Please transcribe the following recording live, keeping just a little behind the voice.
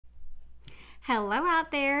Hello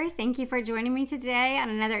out there. Thank you for joining me today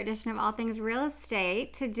on another edition of All Things Real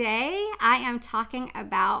Estate. Today I am talking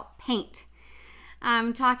about paint.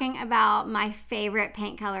 I'm talking about my favorite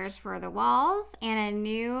paint colors for the walls and a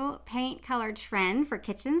new paint color trend for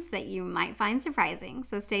kitchens that you might find surprising.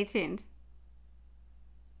 So stay tuned.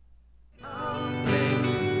 All things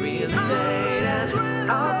real estate,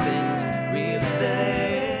 all things real estate.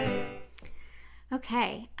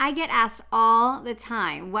 Okay, I get asked all the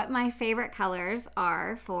time what my favorite colors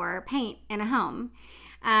are for paint in a home.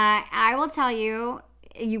 I will tell you,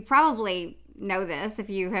 you probably know this if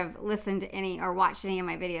you have listened to any or watched any of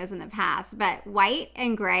my videos in the past, but white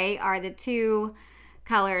and gray are the two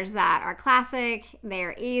colors that are classic.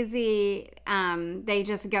 They're easy. They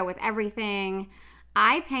just go with everything.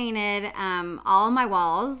 I painted all my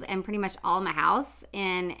walls and pretty much all my house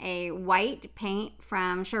in a white paint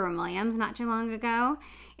from Sherwin-Williams not too long ago.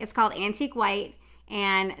 It's called Antique White,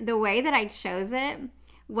 and the way that I chose it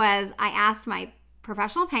was I asked my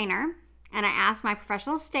professional painter and I asked my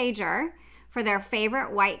professional stager for their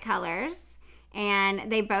favorite white colors, and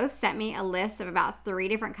they both sent me a list of about 3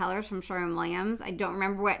 different colors from Sherwin-Williams. I don't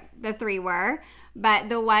remember what the 3 were, but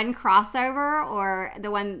the one crossover or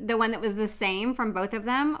the one that was the same from both of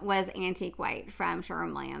them was Antique White from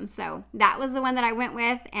Sherwin-Williams. So that was the one that I went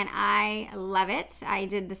with, and I love it. I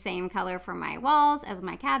did the same color for my walls as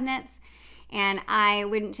my cabinets, and I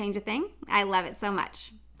wouldn't change a thing. I love it so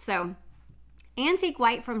much. So Antique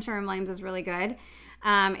White from Sherwin-Williams is really good.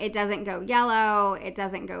 It doesn't go yellow. It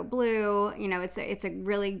doesn't go blue. You know, it's a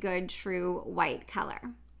really good true white color.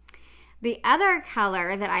 The other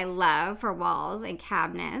color that I love for walls and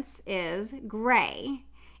cabinets is gray.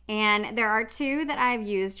 And there are 2 that I've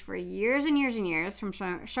used for years and years and years from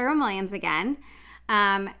Sherwin-Williams again.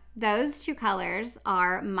 Those 2 colors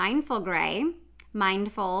are Mindful Gray,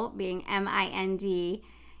 Mindful being M-I-N-D-F-U-L,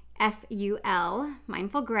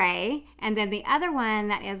 Mindful Gray. And then the other one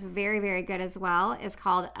that is very, very good as well is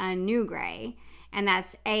called A New Gray, and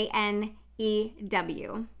that's A-N-E-W,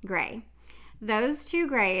 gray. Those 2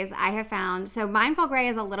 grays I have found, so Mindful Gray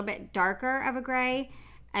is a little bit darker of a gray,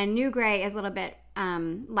 a New Gray is a little bit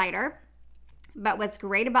lighter. But what's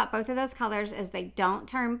great about both of those colors is they don't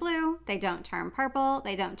turn blue, they don't turn purple,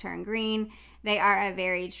 they don't turn green. They are a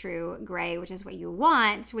very true gray, which is what you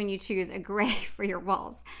want when you choose a gray for your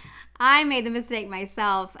walls. I made the mistake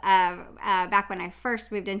myself back when I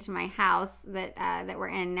first moved into my house that we're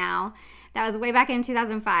in now. That was way back in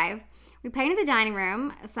 2005. We painted the dining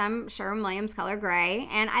room some Sherwin-Williams color gray,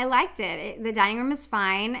 and I liked it. The dining room is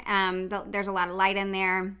fine. There's a lot of light in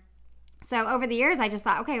there. So over the years, I just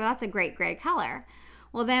thought, okay, well, that's a great gray color.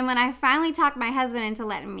 Well, then when I finally talked my husband into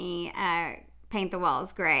letting me paint the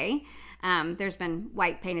walls gray, there's been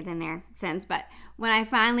white painted in there since, but when I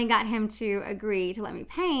finally got him to agree to let me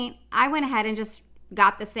paint, I went ahead and just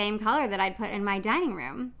got the same color that I'd put in my dining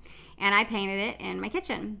room, and I painted it in my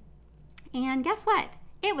kitchen. And guess what?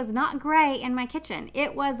 It was not gray in my kitchen.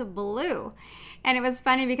 It was blue. And it was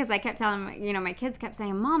funny because I kept telling, my kids kept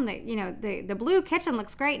saying, Mom, the blue kitchen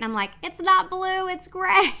looks great. And I'm like, it's not blue, it's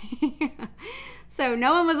gray. So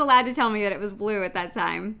no one was allowed to tell me that it was blue at that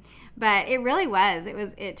time. But it really was.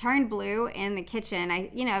 It turned blue in the kitchen.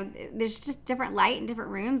 There's just different light in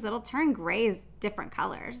different rooms. It'll turn grays different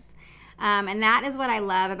colors. And that is what I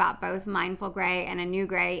love about both Mindful Gray and A New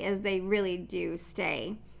Gray is they really do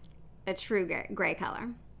stay a true gray color.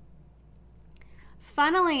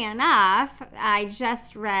 Funnily enough, I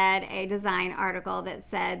just read a design article that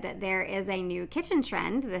said that there is a new kitchen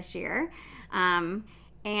trend this year, and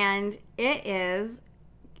it is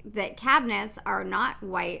that cabinets are not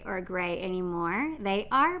white or gray anymore. They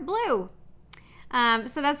are blue.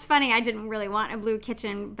 So that's funny. I didn't really want a blue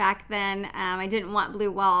kitchen back then. I didn't want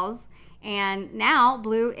blue walls, and now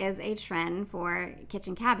blue is a trend for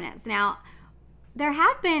kitchen cabinets. Now, there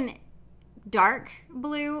have been dark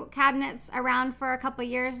blue cabinets around for a couple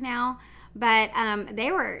years now, but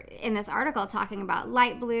they were in this article talking about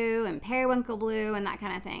light blue and periwinkle blue and that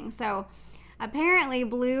kind of thing. So apparently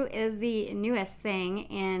blue is the newest thing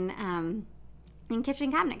in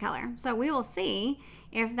kitchen cabinet color. So we will see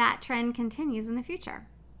if that trend continues in the future.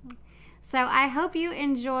 So I hope you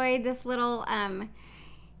enjoyed this little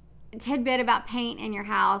tidbit about paint in your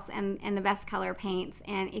house and the best color paints.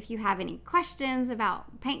 And if you have any questions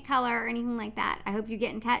about paint color or anything like that, I hope you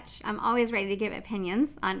get in touch. I'm always ready to give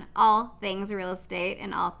opinions on all things real estate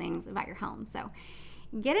and all things about your home. So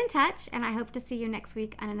get in touch, and I hope to see you next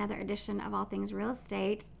week on another edition of All Things Real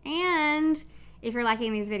Estate. And if you're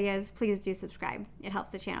liking these videos, please do subscribe. It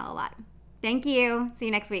helps the channel a lot. Thank you. See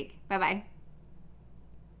you next week. Bye-bye.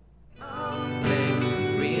 All things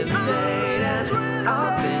real estate and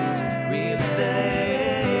all things